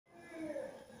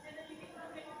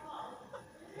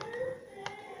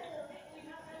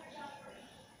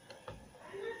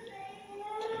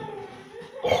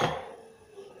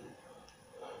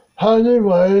Honey,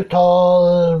 why you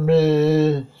calling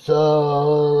me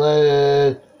so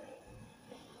late?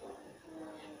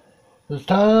 It's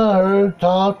time for her to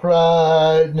talk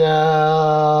right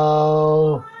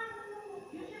now.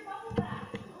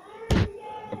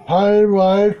 Honey,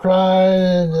 why you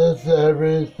crying? Is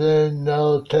everything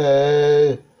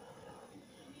okay?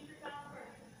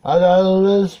 I gotta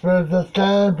whisper, just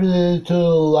can't be too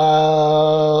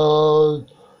loud.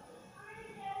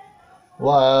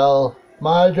 Well,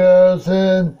 my girl's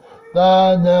in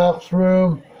the next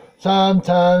room.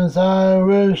 Sometimes I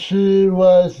wish she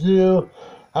was you.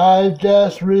 I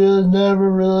just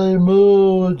never really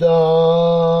moved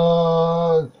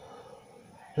on.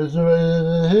 It's ready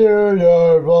to hear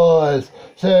your voice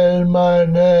saying my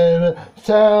name. It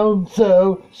sounds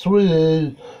so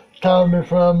sweet, coming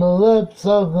from the lips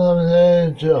of an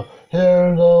angel.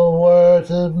 Hearing the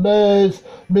words, it makes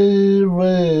me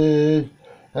weak.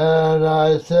 And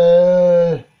I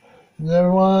say,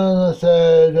 never wanna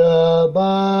say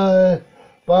goodbye.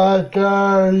 But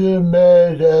girl, you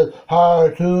made it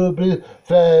hard to be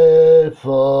faithful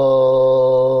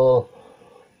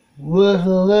with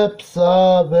the lips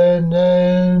of an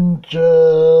angel.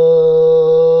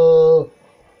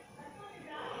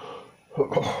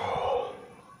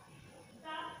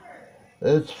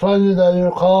 It's funny that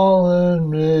you're calling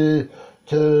me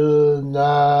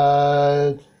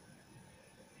tonight.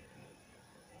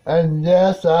 And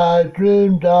yes, I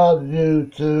dreamed of you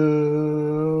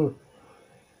too.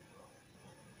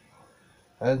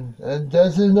 And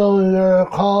does you know you're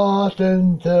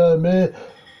calling to me?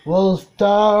 We'll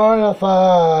start a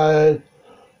fight.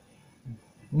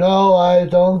 No, I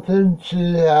don't think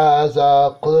she has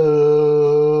a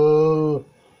clue.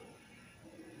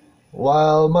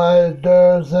 While my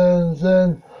Durzen's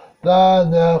in the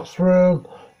next room,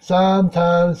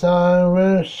 sometimes I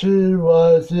wish she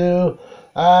was you.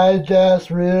 I just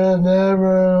really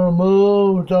never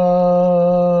moved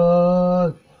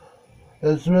on.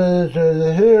 It's really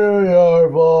to hear your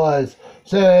voice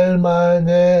saying my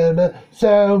name. It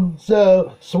sounds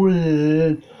so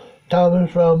sweet, coming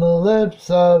from the lips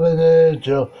of an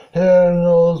angel. Hearing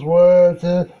those words,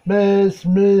 it makes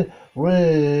me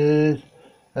weak.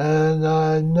 And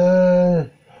I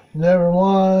never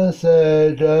want to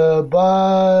say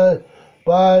goodbye.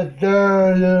 But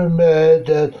girl, you made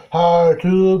it hard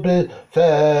to be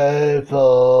faithful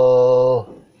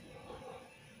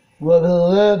with the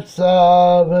lips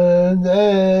of an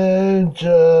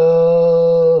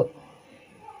angel.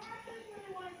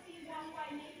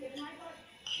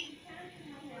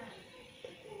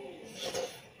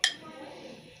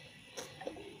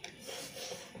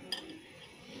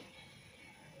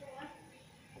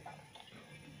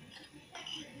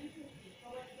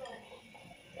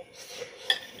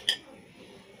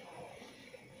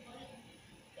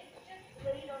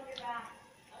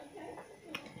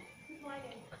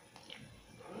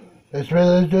 It's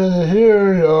really good to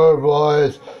hear your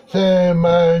voice saying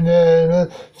my name.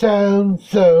 It sounds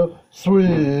so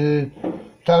sweet,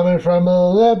 coming from the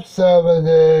lips of an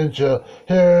angel.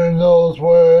 Hearing those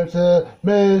words, it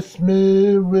makes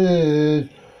me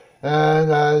weak. And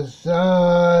I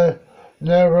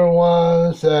never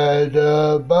want to say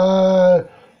goodbye.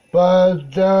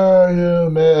 But girl, you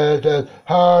made it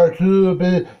hard to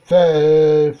be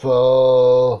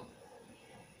faithful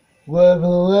with the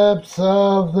lips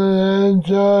of the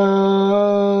angel.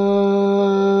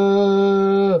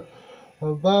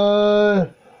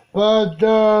 But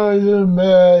girl, you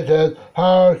made it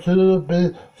hard to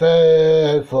be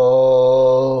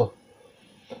faithful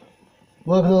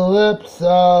with the lips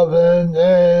of an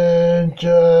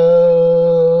angel.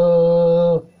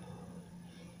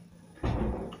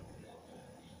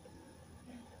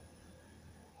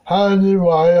 Honey,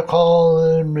 why you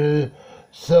calling me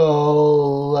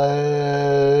so late?